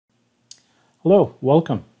Hello,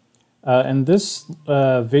 welcome. In this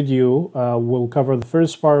video, we'll cover the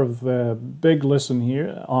first part of the big lesson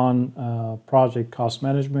here on project cost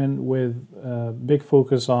management with a big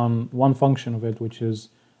focus on one function of it, which is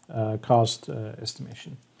cost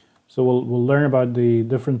estimation. So we'll learn about the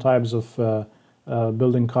different types of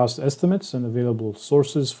building cost estimates and available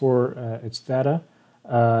sources for its data.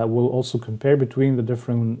 We'll also compare between the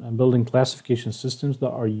different building classification systems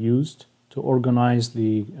that are used to organize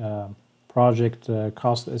the project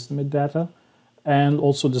cost estimate data, and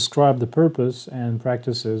also describe the purpose and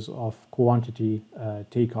practices of quantity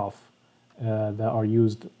takeoff that are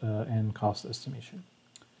used in cost estimation.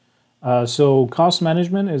 So cost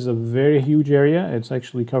management is a very huge area. It's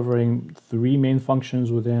actually covering three main functions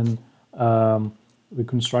within the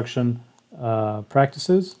construction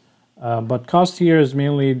practices. But cost here is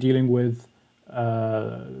mainly dealing with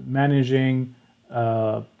managing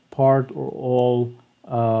part or all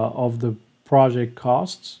of the project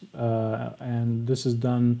costs, and this is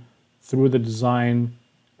done through the design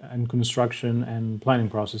and construction and planning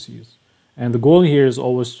processes. And the goal here is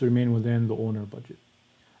always to remain within the owner budget.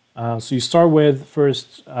 So you start with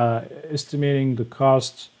first estimating the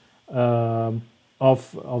cost of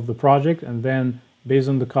the project, and then based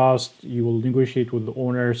on the cost, you will negotiate with the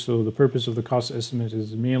owner. So the purpose of the cost estimate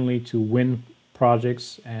is mainly to win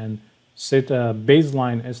projects and set a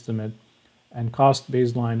baseline estimate and cost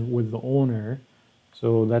baseline with the owner.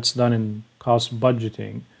 So that's done in cost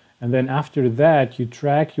budgeting. And then after that, you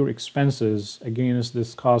track your expenses against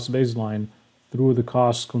this cost baseline through the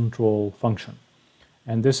cost control function.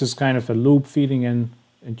 And this is kind of a loop feeding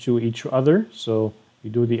into each other. So you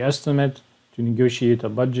do the estimate to negotiate a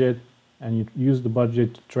budget, and you use the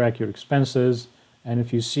budget to track your expenses. And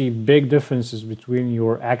if you see big differences between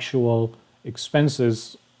your actual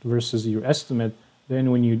expenses versus your estimate, then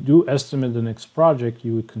when you do estimate the next project,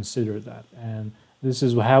 you would consider that. And this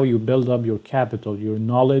is how you build up your capital, your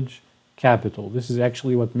knowledge capital. This is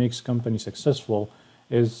actually what makes companies successful,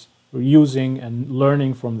 is using and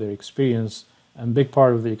learning from their experience. And big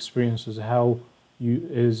part of the experience is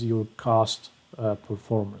is your cost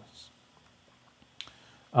performance.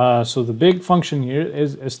 So the big function here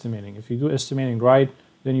is estimating. If you do estimating right,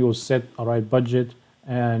 then you will set a right budget,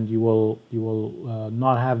 and you will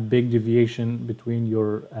not have big deviation between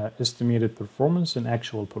your estimated performance and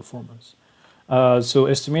actual performance. So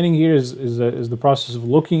estimating here is the process of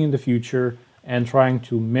looking in the future and trying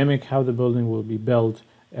to mimic how the building will be built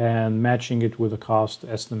and matching it with a cost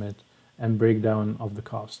estimate and breakdown of the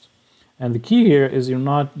cost. And the key here is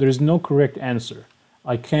there is no correct answer.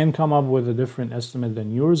 I can come up with a different estimate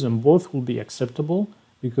than yours, and both will be acceptable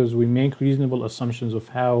because we make reasonable assumptions of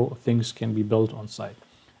how things can be built on site.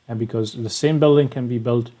 And because the same building can be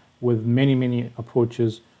built with many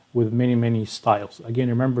approaches, with many styles. Again,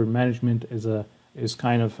 remember, management is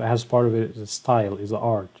kind of, as part of it, is a style, is an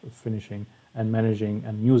art of finishing and managing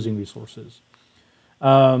and using resources.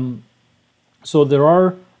 So there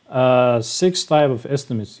are 6 types of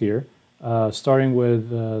estimates here, starting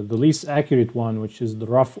with the least accurate one, which is the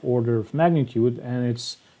rough order of magnitude. And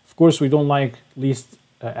it's, of course, we don't like least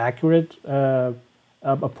accurate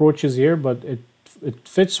approaches here, but it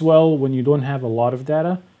fits well when you don't have a lot of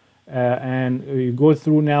data. And you go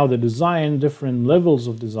through now the design, different levels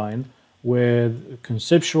of design, with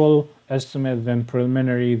conceptual estimate, then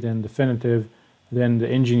preliminary, then definitive, then the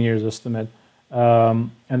engineer's estimate.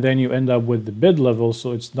 And then you end up with the bid level.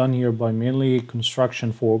 So it's done here by mainly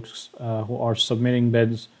construction folks who are submitting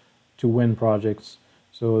bids to win projects.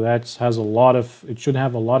 So that has it should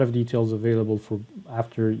have a lot of details available for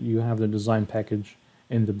after you have the design package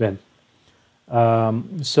in the bid.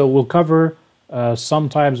 So we'll cover some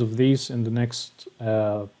types of these in the next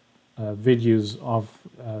videos of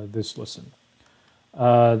this lesson.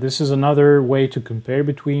 This is another way to compare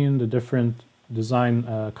between the different design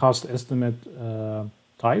cost estimate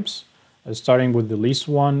types, starting with the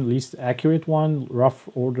least accurate one, rough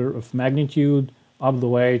order of magnitude, up the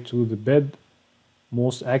way to the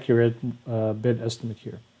most accurate bid estimate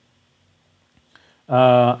here.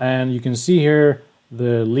 And you can see here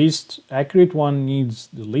the least accurate one needs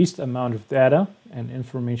the least amount of data and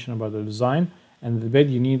information about the design, and the bid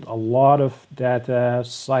you need a lot of data,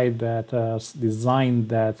 site data, design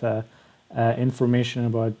data, information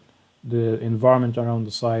about the environment around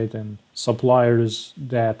the site and suppliers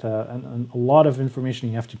data, and a lot of information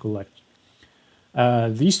you have to collect.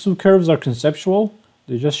 These 2 curves are conceptual.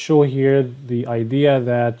 They just show here the idea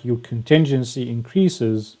that your contingency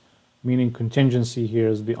increases, meaning contingency here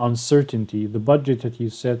is the uncertainty, the budget that you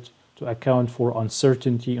set to account for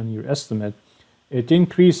uncertainty on your estimate. It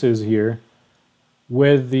increases here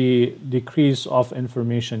with the decrease of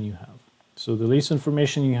information you have. So the least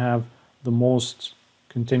information you have, the most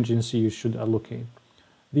contingency you should allocate.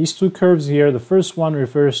 These two curves here, the first one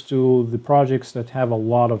refers to the projects that have a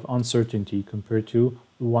lot of uncertainty compared to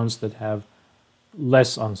the ones that have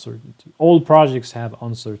less uncertainty. All projects have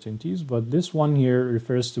uncertainties, but this one here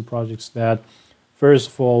refers to projects that, first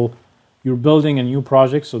of all, you're building a new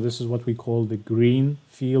project, so this is what we call the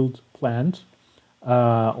greenfield plant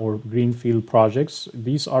or greenfield projects.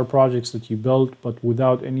 These are projects that you build but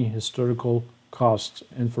without any historical cost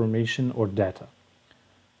information or data.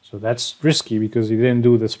 So that's risky because you didn't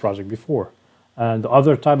do this project before. And the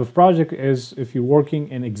other type of project is if you're working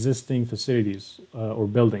in existing facilities or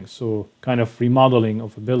buildings, so kind of remodeling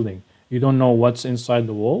of a building. You don't know what's inside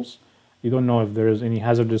the walls. You don't know if there is any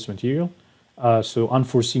hazardous material. So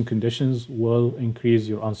unforeseen conditions will increase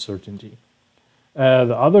your uncertainty.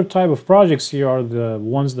 The other type of projects here are the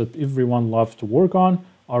ones that everyone loves to work on,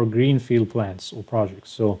 are greenfield plants or projects.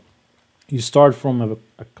 So you start from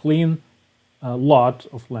a clean lot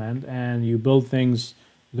of land and you build things.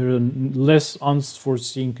 There are less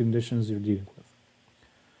unforeseen conditions you're dealing with.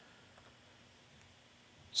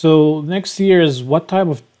 So next here is what type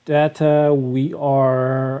of data we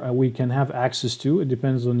can have access to. It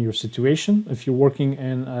depends on your situation. If you're working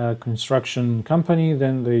in a construction company,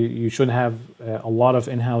 then you should have a lot of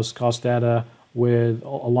in-house cost data with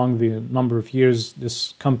along the number of years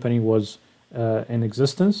this company was in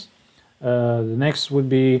existence. The next would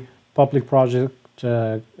be public project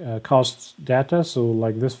cost data. So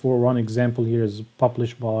like this for one example here is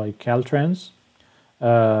published by Caltrans,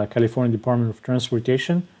 California Department of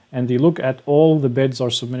Transportation, and they look at all the bids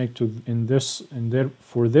are submitted to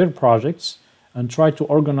for their projects and try to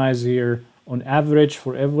organize here on average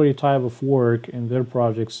for every type of work in their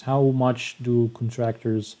projects how much do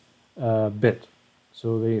contractors bid.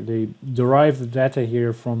 So they derive the data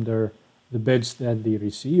here from the bids that they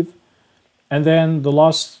receive. And then the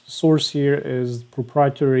last source here is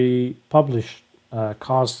proprietary published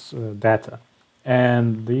cost data.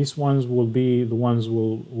 And these ones will be the ones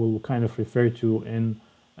we'll kind of refer to in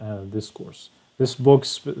this course.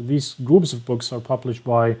 These groups of books are published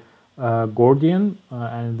by Gordian,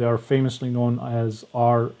 and they are famously known as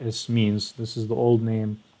RS Means. This is the old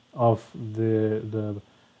name of the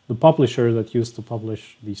publisher that used to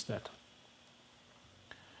publish these data.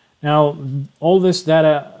 Now, all this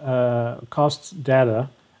data, cost data,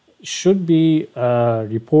 should be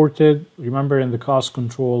reported, remember in the cost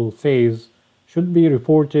control phase, should be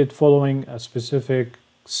reported following a specific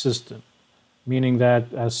system, meaning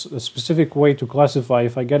that as a specific way to classify,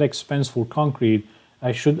 if I get expense for concrete,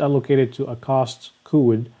 I should allocate it to a cost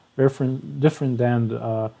code different than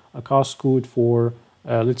a cost code for,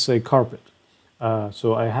 let's say, carpet.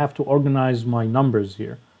 So I have to organize my numbers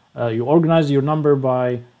here. You organize your number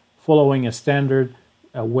by following a standard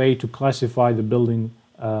way to classify the building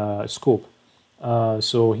scope.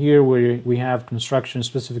 So here we have Construction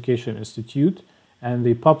Specification Institute, and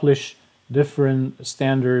they publish different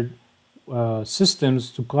standard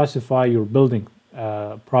systems to classify your building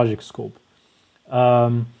project scope.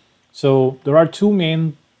 So there are two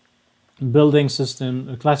main building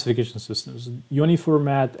system classification systems,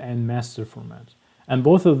 Uniformat and Master Format, and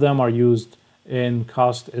both of them are used in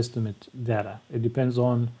cost estimate data. It depends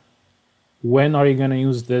on when are you going to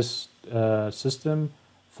use this system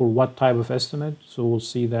for what type of estimate. So we'll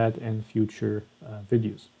see that in future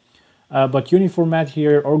videos. But Uniformat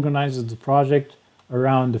here organizes the project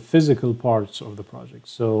around the physical parts of the project.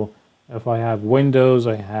 So if I have windows,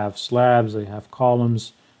 I have slabs, I have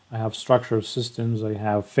columns, I have structural systems, I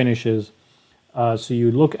have finishes. So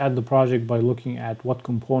you look at the project by looking at what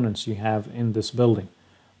components you have in this building.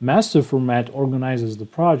 Master Format organizes the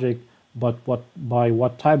project, but by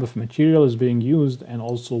what type of material is being used and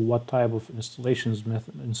also what type of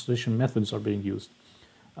installation methods are being used.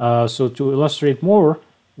 So to illustrate more,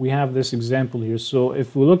 we have this example here. So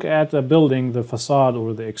if we look at a building, the facade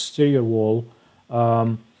or the exterior wall,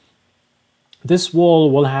 this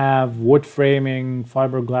wall will have wood framing,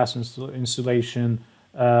 fiberglass insulation,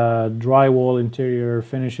 drywall interior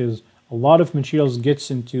finishes. A lot of materials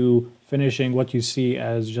gets into finishing what you see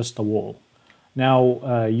as just a wall. Now,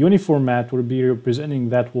 Uniformat will be representing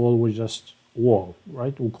that wall with just wall,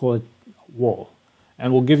 right? We'll call it wall.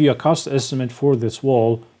 And we'll give you a cost estimate for this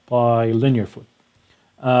wall by linear foot.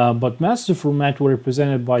 But Master Format will be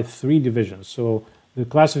represented by 3 divisions. So the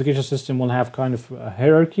classification system will have kind of a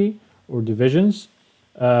hierarchy or divisions.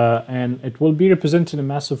 And it will be represented in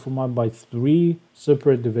Master Format by 3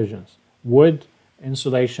 separate divisions: wood,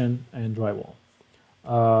 insulation, and drywall.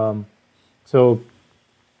 So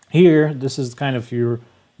here, this is kind of your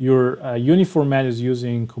Your uniformat is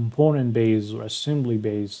using component-based or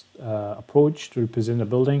assembly-based approach to represent a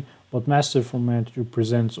building, but master format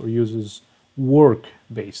represents or uses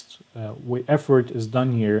work-based. What effort is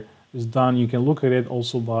done here is done. You can look at it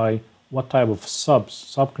also by what type of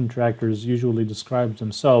subcontractors usually describe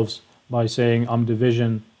themselves by saying, I'm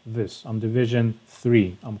division this, I'm division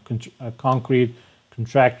 3, I'm a concrete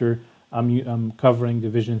contractor, I'm covering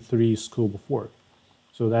division 3 scope of work.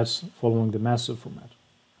 So that's following the master format.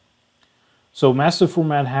 So master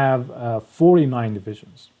format have 49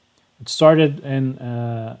 divisions. It started in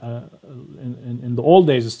the old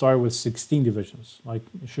days. It started with 16 divisions, like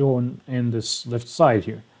shown in this left side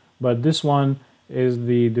here. But this one is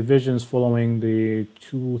the divisions following the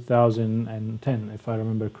 2010, if I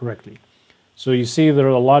remember correctly. So you see there are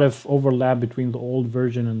a lot of overlap between the old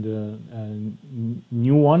version and the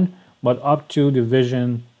new one, but up to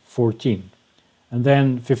division 14. And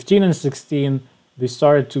then 15 and 16, they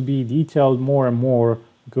started to be detailed more and more,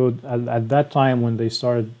 because at that time when they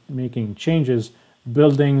started making changes,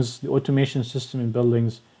 buildings, the automation system in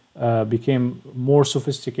buildings became more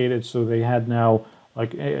sophisticated. So they had now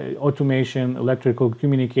like automation, electrical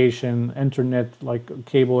communication, internet, like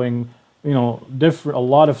cabling, you know, a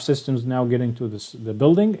lot of systems now getting to the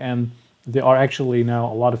building, and there are actually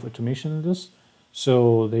now a lot of automation in this.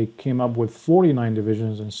 So they came up with 49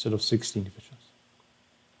 divisions instead of 16 divisions.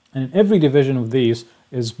 And every division of these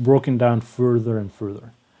is broken down further and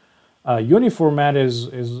further. Uniformat is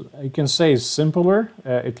you can say is simpler.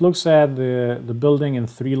 It looks at the building in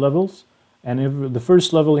 3 levels, and the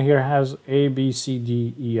first level here has A, B, C,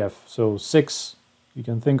 D, E, F. So 6, you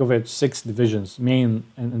can think of it 6 divisions, in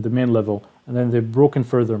the main level, and then they're broken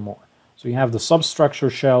furthermore. So you have the substructure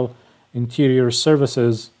shell, interior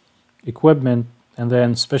services, equipment, and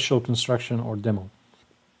then special construction or demo.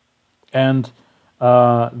 And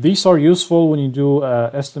these are useful when you do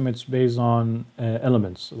estimates based on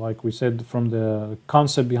elements. Like we said, from the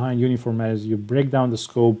concept behind uniformat is you break down the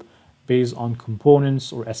scope based on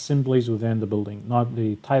components or assemblies within the building, not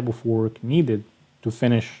the type of work needed to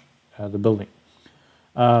finish the building.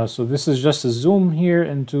 So this is just a zoom here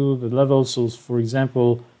into the levels. So for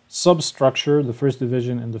example, substructure, the first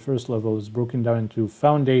division in the first level, is broken down into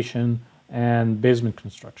foundation and basement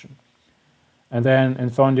construction. And then in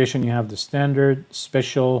foundation, you have the standard,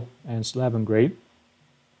 special, and slab and grade.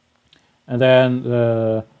 And then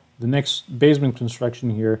the next basement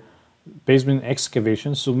construction here, basement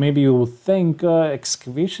excavation. So maybe you will think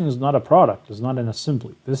excavation is not a product, it's not an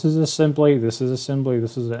assembly. This is assembly, this is assembly,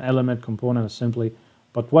 this is an element component assembly.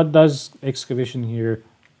 But what does excavation here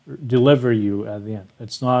deliver you at the end?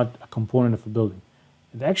 It's not a component of a building.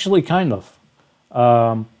 It actually kind of.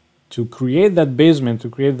 To create that basement, to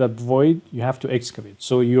create that void, you have to excavate.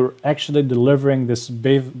 So you're actually delivering this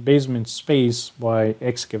basement space by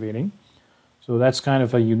excavating. So that's kind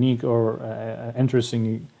of a unique or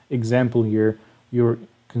interesting example here. You're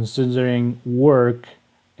considering work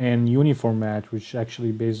and uniformat, which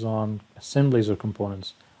actually based on assemblies or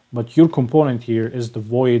components. But your component here is the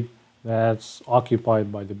void that's occupied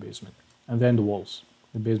by the basement. And then the walls.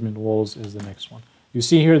 The basement walls is the next one. You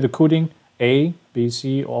see here the coding. A, B,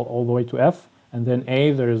 C, all the way to F, and then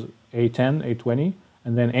A, there's A10, A20,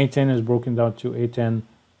 and then A10 is broken down to A10,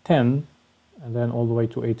 10, and then all the way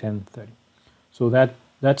to A10, 30. So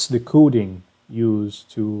that's the coding used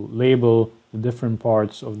to label the different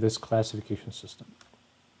parts of this classification system.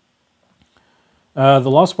 The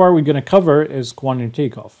last part we're going to cover is quantity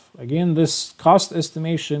takeoff. Again, this cost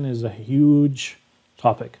estimation is a huge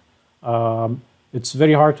topic. It's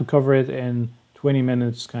very hard to cover it in 20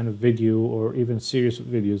 minutes kind of video or even series of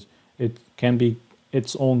videos. It can be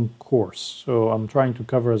its own course. So I'm trying to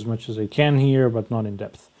cover as much as I can here, but not in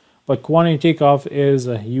depth. But quantity takeoff is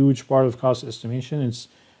a huge part of cost estimation. It's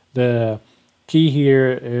the key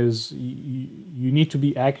here is you need to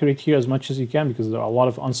be accurate here as much as you can, because there are a lot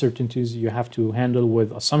of uncertainties you have to handle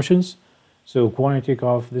with assumptions. So quantity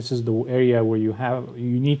takeoff, this is the area where you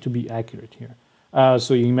need to be accurate here.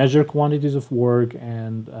 So you measure quantities of work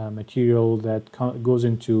and material that goes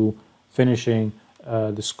into finishing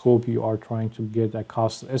the scope you are trying to get a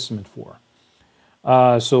cost estimate for.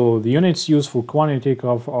 So the units used for quantity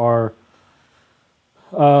takeoff are,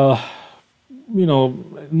 not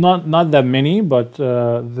that many, but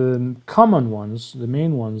the common ones, the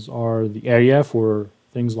main ones, are the area for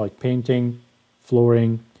things like painting,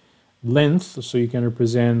 flooring, length, so you can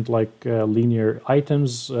represent like linear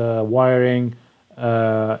items, wiring,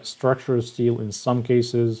 structural steel in some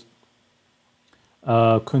cases,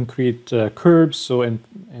 concrete curbs. So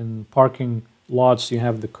in parking lots, you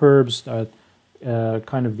have the curbs at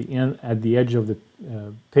kind of at the edge of the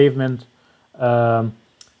pavement.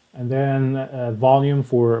 and then volume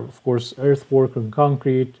for, of course, earthwork and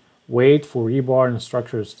concrete, weight for rebar and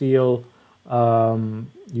structural steel.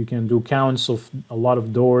 You can do counts of a lot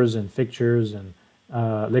of doors and fixtures and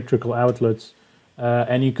electrical outlets.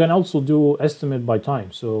 And you can also do estimate by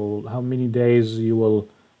time. So how many days you will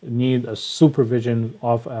need a supervision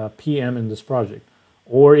of a PM in this project.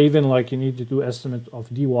 Or even like you need to do estimate of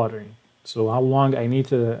dewatering. So how long I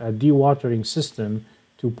need a dewatering system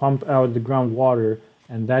to pump out the groundwater,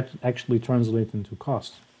 and that actually translates into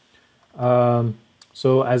cost.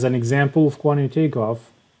 So as an example of quantity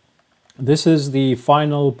takeoff, this is the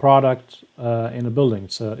final product in a building.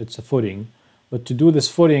 It's a footing. But to do this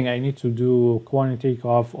footing, I need to do quantity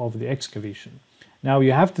takeoff of the excavation. Now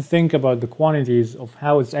you have to think about the quantities of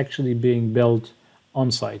how it's actually being built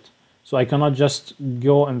on site. So I cannot just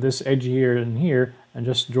go on this edge here and here and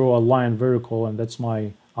just draw a line vertical and that's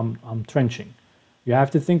my, I'm trenching. You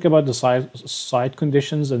have to think about the site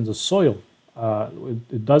conditions and the soil.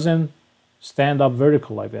 It doesn't stand up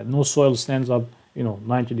vertical like that. No soil stands up,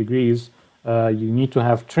 90 degrees. You need to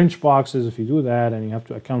have trench boxes if you do that, and you have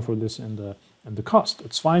to account for this in the cost.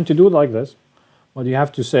 It's fine to do it like this, but you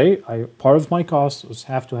have to say, part of my cost is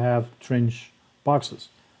have to have trench boxes.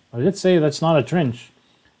 But let's say that's not a trench.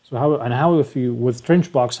 So how if you, with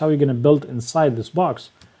trench box, how are you going to build inside this box?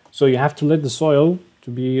 So you have to let the soil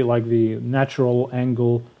to be like the natural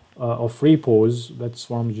angle of repose. That's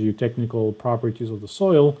from geotechnical properties of the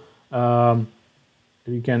soil.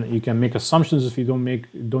 You can make assumptions if you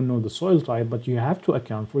don't know the soil type, but you have to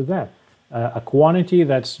account for that. A quantity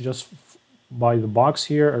that's just by the box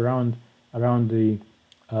here around the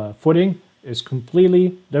footing is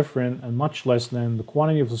completely different and much less than the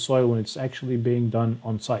quantity of the soil when it's actually being done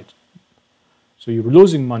on site. So you're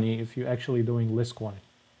losing money if you're actually doing less quantity.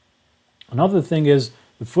 Another thing is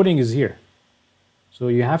the footing is here. So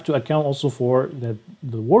you have to account also for that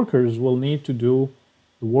the workers will need to do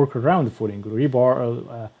the work around the footing,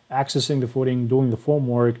 rebar, accessing the footing, doing the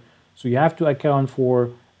formwork. So you have to account for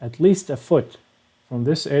at least a foot from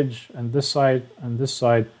this edge and this side and this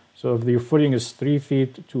side. So if your footing is 3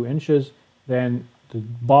 feet 2 inches, then the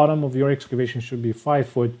bottom of your excavation should be 5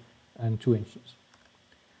 foot and 2 inches.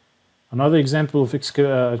 Another example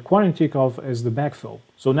of quantity takeoff is the backfill.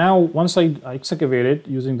 So now once I excavated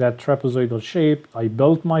using that trapezoidal shape, I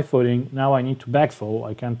built my footing. Now I need to backfill.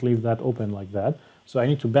 I can't leave that open like that. So I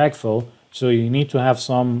need to backfill. So you need to have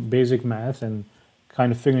some basic math and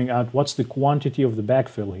kind of figuring out what's the quantity of the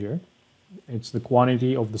backfill here. It's the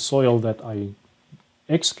quantity of the soil that I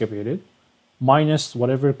excavated minus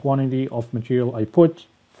whatever quantity of material I put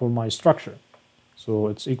for my structure. So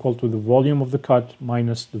it's equal to the volume of the cut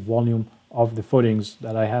minus the volume of the footings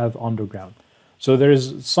that I have underground. So there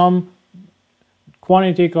is some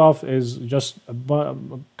quantity takeoff is just a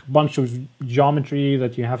bunch of geometry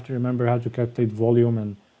that you have to remember how to calculate volume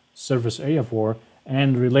and surface area for,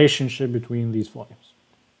 and relationship between these volumes,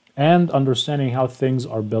 and understanding how things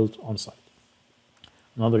are built on site.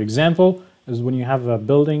 Another example is when you have a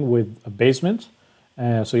building with a basement.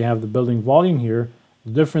 So you have the building volume here.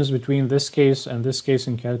 The difference between this case and this case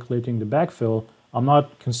in calculating the backfill, I'm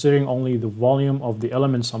not considering only the volume of the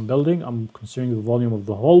elements I'm building, I'm considering the volume of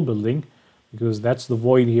the whole building, because that's the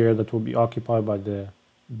void here that will be occupied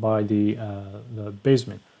by the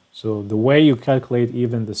basement. So the way you calculate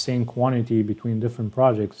even the same quantity between different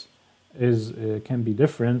projects can be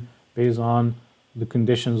different based on the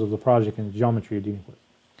conditions of the project and the geometry you're dealing with.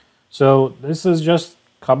 So this is just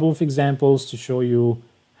a couple of examples to show you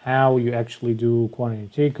how you actually do quantity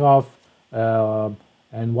takeoff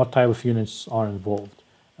and what type of units are involved.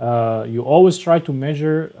 You always try to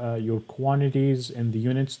measure your quantities in the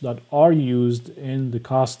units that are used in the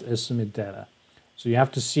cost estimate data. So you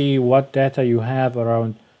have to see what data you have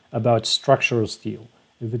about structural steel.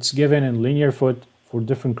 If it's given in linear foot for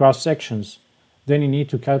different cross sections, then you need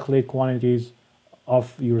to calculate quantities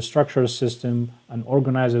of your structural system and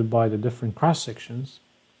organize it by the different cross sections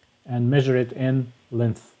and measure it in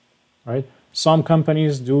length, right? Some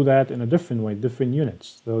companies do that in a different way, different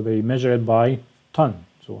units. So they measure it by ton.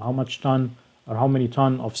 So how much ton or how many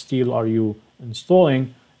ton of steel are you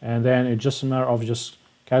installing? And then it's just a matter of just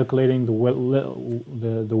calculating the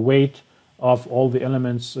weight of all the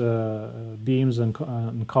elements, beams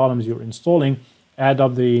and columns you're installing, add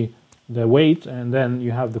up the weight, and then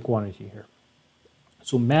you have the quantity here.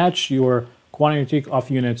 So match your quantity of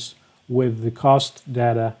units with the cost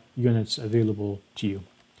data units available to you.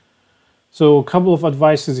 So a couple of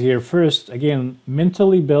advices here. First, again,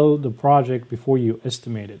 mentally build the project before you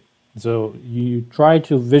estimate it. So you try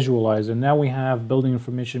to visualize, and now we have building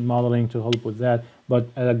information modeling to help with that. But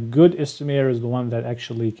a good estimator is the one that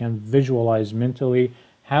actually can visualize mentally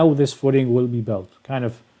how this footing will be built. Kind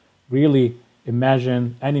of really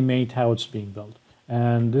imagine, animate how it's being built.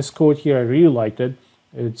 And this code here, I really liked it.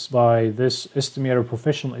 It's by this estimator,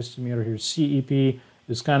 professional estimator here, CEP.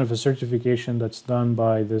 It's kind of a certification that's done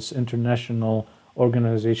by this international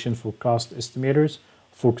organization for cost estimators.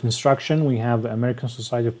 For construction, we have the American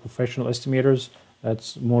Society of Professional Estimators.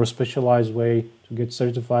 That's a more specialized way to get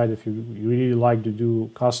certified if you really like to do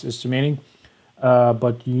cost estimating.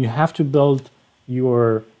 But you have to build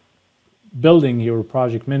your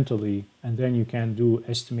project mentally, and then you can do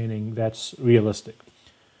estimating that's realistic.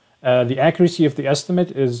 The accuracy of the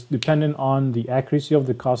estimate is dependent on the accuracy of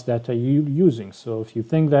the cost data you're using. So if you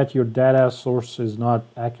think that your data source is not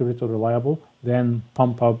accurate or reliable, then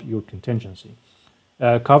pump up your contingency.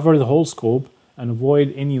 Cover the whole scope and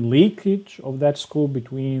avoid any leakage of that scope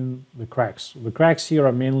between the cracks. The cracks here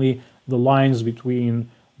are mainly the lines between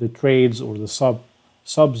the trades or the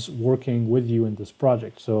subs working with you in this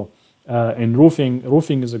project. So in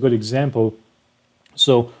roofing is a good example.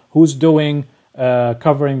 So who's doing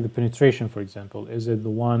covering the penetration, for example? Is it the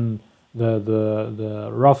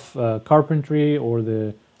rough carpentry, or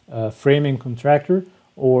the framing contractor,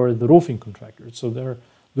 or the roofing contractor? So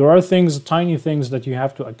there are things, tiny things that you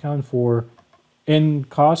have to account for in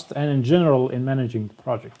cost and in general in managing the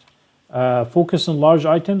project. Focus on large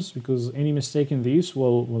items, because any mistake in these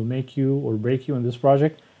will make you or break you in this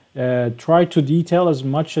project. Try to detail as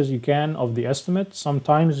much as you can of the estimate.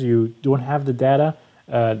 Sometimes you don't have the data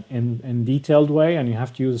in detailed way, and you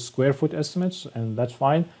have to use square foot estimates, and that's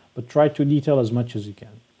fine, but try to detail as much as you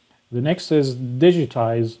can. The next is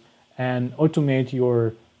digitize and automate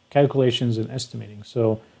your calculations and estimating.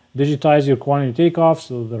 So digitize your quantity takeoff.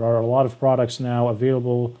 So there are a lot of products now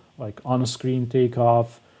available, like on-screen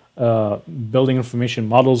takeoff, building information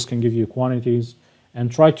models can give you quantities,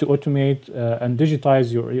 and try to automate and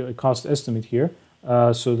digitize your cost estimate here.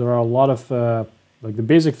 So there are a lot of, like the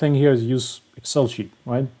basic thing here is use Excel sheet,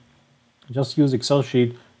 right? Just use Excel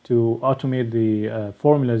sheet to automate the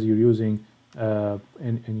formulas you're using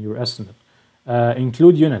in your estimate.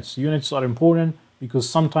 Include units. Units are important because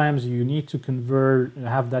sometimes you need to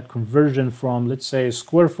have that conversion from, let's say,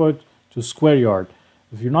 square foot to square yard.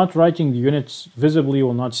 If you're not writing the units visibly, you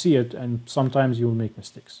will not see it, and sometimes you will make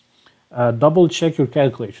mistakes. Double check your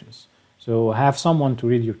calculations. So have someone to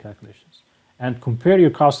read your calculations, and compare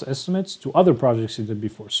your cost estimates to other projects you did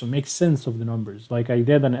before. So make sense of the numbers. Like I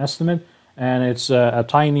did an estimate, and it's a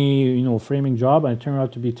tiny, framing job, and it turned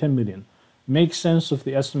out to be 10 million. Make sense of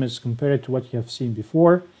the estimates, compare it to what you have seen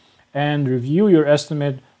before, and review your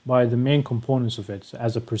estimate by the main components of it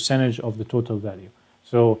as a percentage of the total value.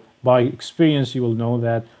 So by experience, you will know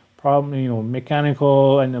that probably,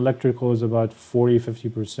 mechanical and electrical is about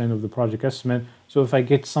 40–50% of the project estimate. So if I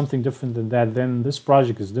get something different than that, then this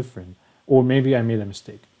project is different, or maybe I made a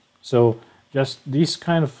mistake. So just these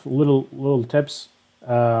kind of little tips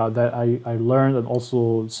that I learned, and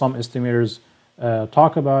also some estimators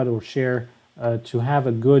talk about or share to have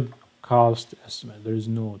a good cost estimate. There is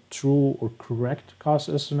no true or correct cost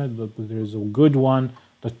estimate, but there is a good one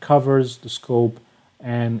that covers the scope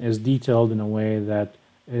and is detailed in a way that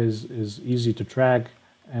is easy to track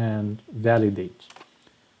and validate.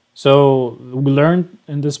 So we learned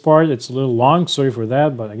in this part, it's a little long, sorry for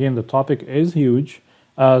that, but again, the topic is huge.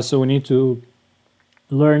 So we need to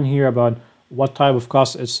learn here about what type of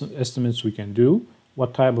cost estimates we can do,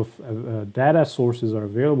 what type of data sources are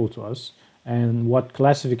available to us, and what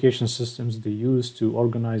classification systems they use to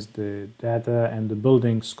organize the data and the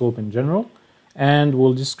building scope in general. And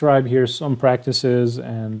we'll describe here some practices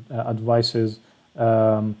and advices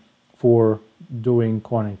for doing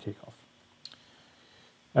quantity takeoff.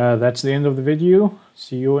 That's the end of the video.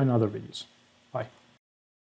 See you in other videos.